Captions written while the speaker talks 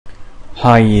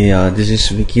Hi, this is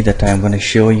Vicky that I'm going to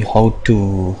show you how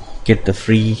to get the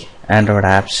free Android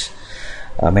apps,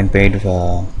 paid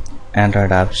Android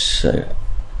apps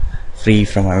free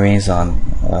from Amazon.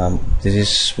 This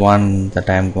is one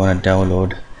that I'm going to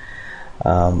download.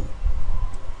 Um,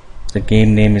 the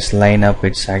game name is Lineup.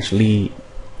 It's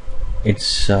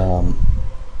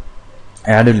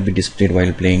ad will be displayed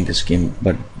while playing this game,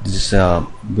 but this is a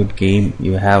good game.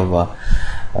 You have uh,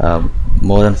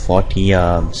 more than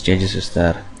 40 stages is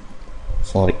there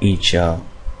for each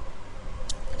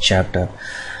chapter.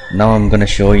 Now I'm gonna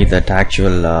show you that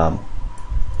actual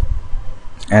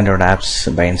Android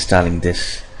apps by installing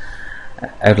this.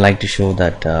 I would like to show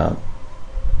that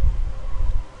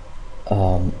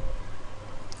um,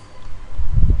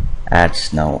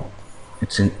 ads now.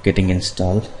 Getting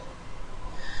installed.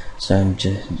 So I'm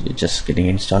just getting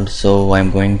installed. So I'm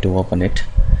going to open it.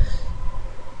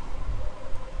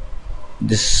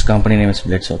 This company name is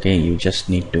Blitz. Okay, you just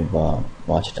need to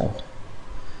watch it out.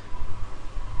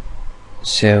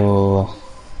 So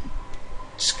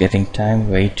it's getting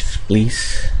time. Wait,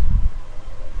 please.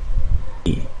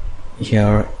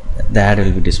 Here the ad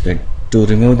will be displayed. To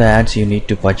remove the ads, you need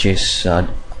to purchase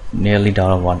nearly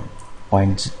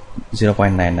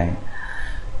 $1.0.99.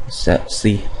 So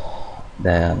see,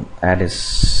 the ad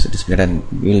is displayed and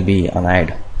will be an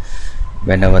ad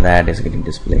whenever the ad is getting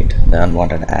displayed, the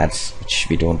unwanted ads which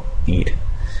we don't need.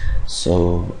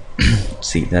 So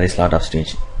see, there is a lot of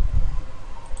stage.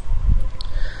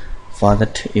 For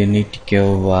that you need to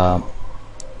go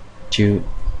to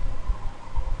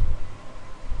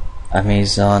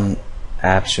Amazon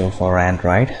App Store for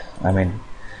Android.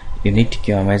 You need to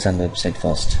go Amazon website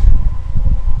first.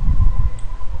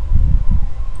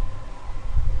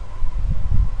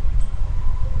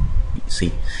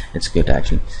 See, it's good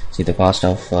actually. See, the cost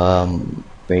of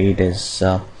paid is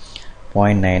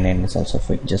 0.99. It's also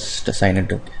free. Just sign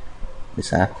into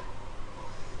this app.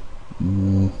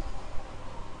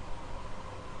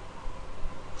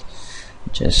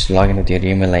 Just log in with your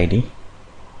email ID.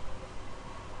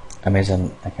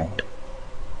 Amazon account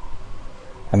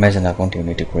you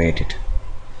need to create it.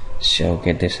 So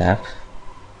get this app.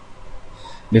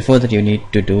 Before that you need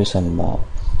to do some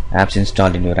apps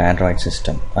installed in your Android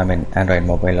system, Android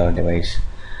mobile or device.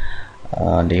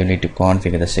 And you need to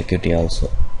configure the security also,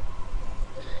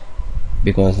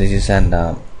 because this is an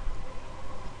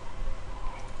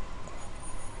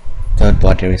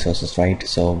third-party resources, right?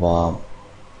 So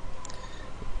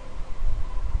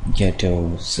get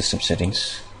to system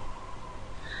settings.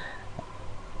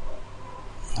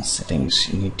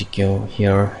 You need to go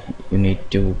here. You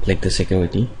need to click the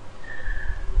security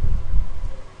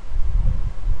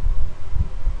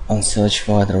and search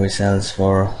for the results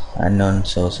for unknown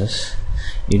sources.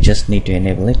 You just need to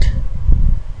enable it.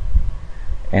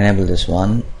 Enable this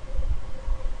one.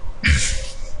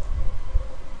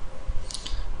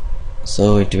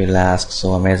 So it will ask,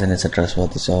 so Amazon is a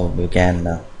trustworthy, so you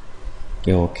can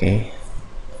give OK.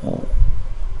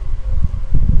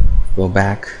 Go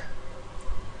back.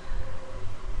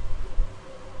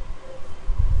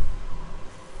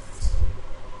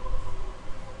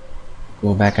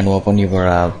 Go back and open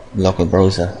your local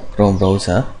browser, Chrome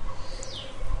browser.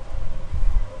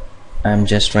 I'm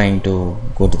just trying to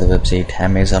go to the website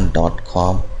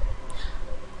amazon.com.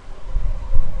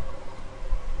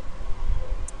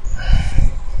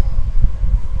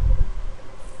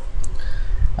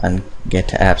 and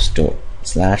get app store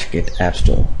 /get app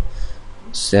store.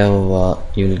 So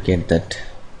you will get that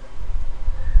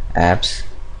apps.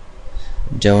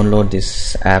 Download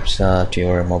these apps to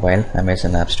your mobile,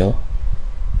 Amazon App Store.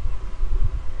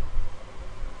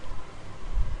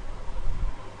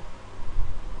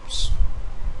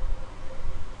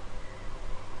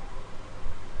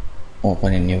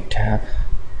 Open a new tab.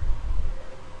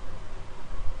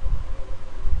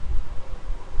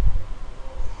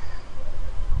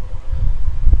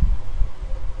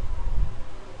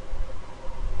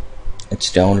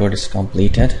 Its download is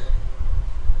completed.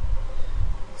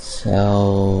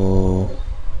 So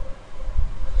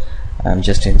I'm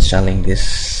just installing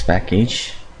this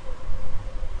package.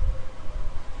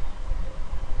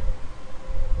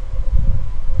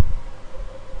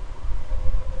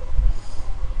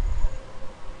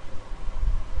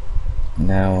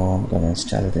 Now I'm gonna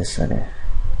install this again.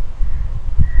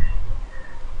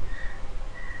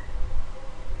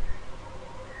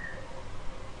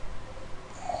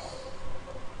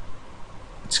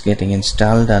 It's getting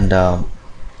installed, and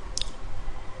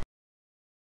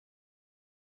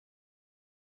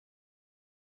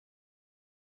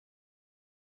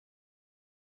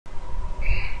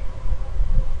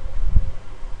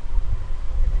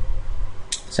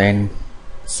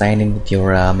sign in with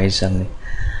your Amazon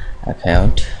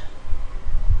account.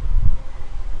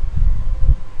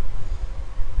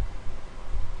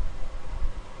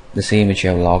 The same which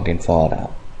you have logged in for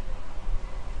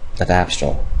that app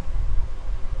store.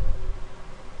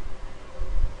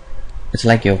 It's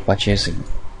like you're purchasing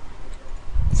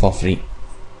for free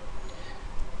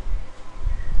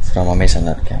from Amazon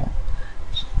account.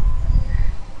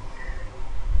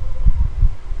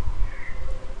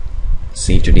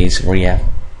 See today's free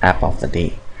app of the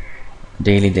day.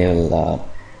 Daily they will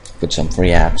put some free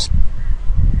apps.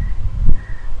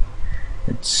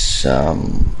 It's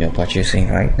you're purchasing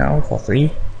right now for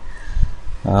free.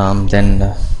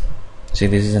 Then see,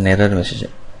 this is an error message.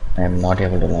 I am not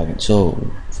able to log in. So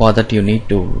for that you need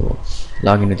to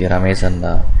log in with your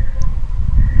Amazon.com.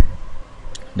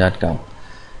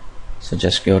 So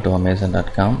just go to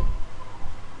Amazon.com.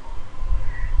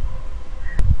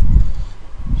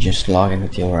 Just log in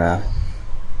with your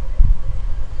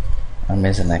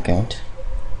Amazon account.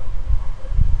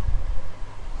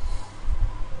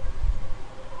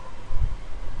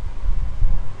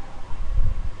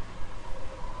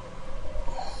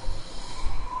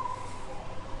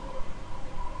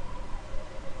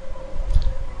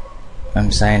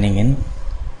 I'm signing in.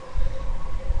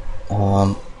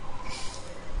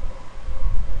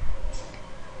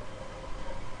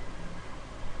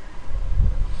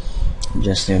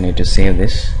 Just you need to save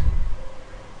this,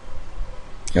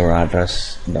 your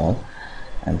address and all.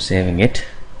 I'm saving it,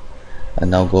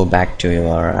 and now go back to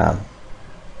your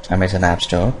Amazon App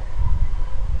Store.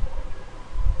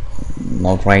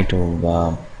 Now try to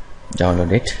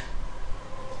download it.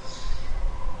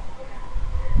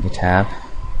 GitHub.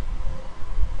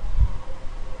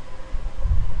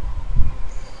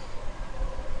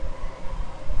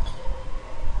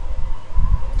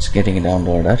 It's getting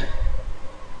downloaded.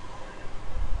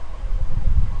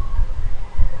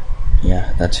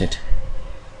 Yeah, that's it.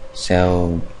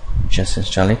 So just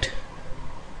install it.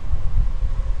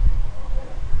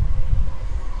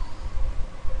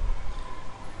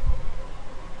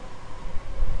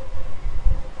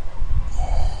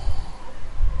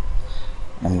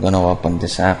 I'm gonna open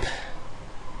this app.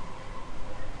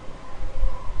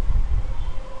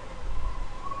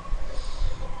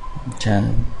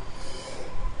 Done.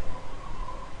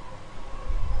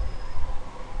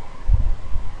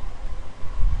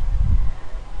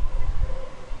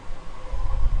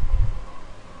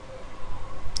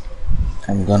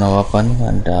 I'm gonna open,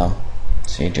 and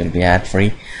see, it will be ad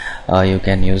free. You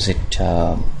can use it,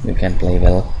 you can play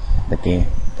well the game.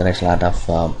 There is a lot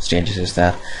of stages is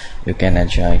there you can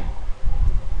enjoy.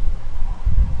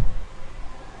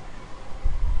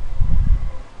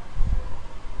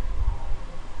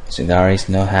 See, there is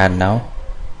no ad now.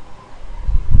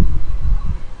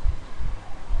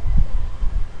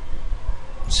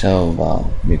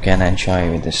 So you can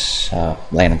enjoy with this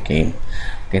lineup game.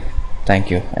 Okay,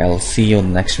 thank you. I'll see you in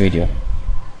the next video.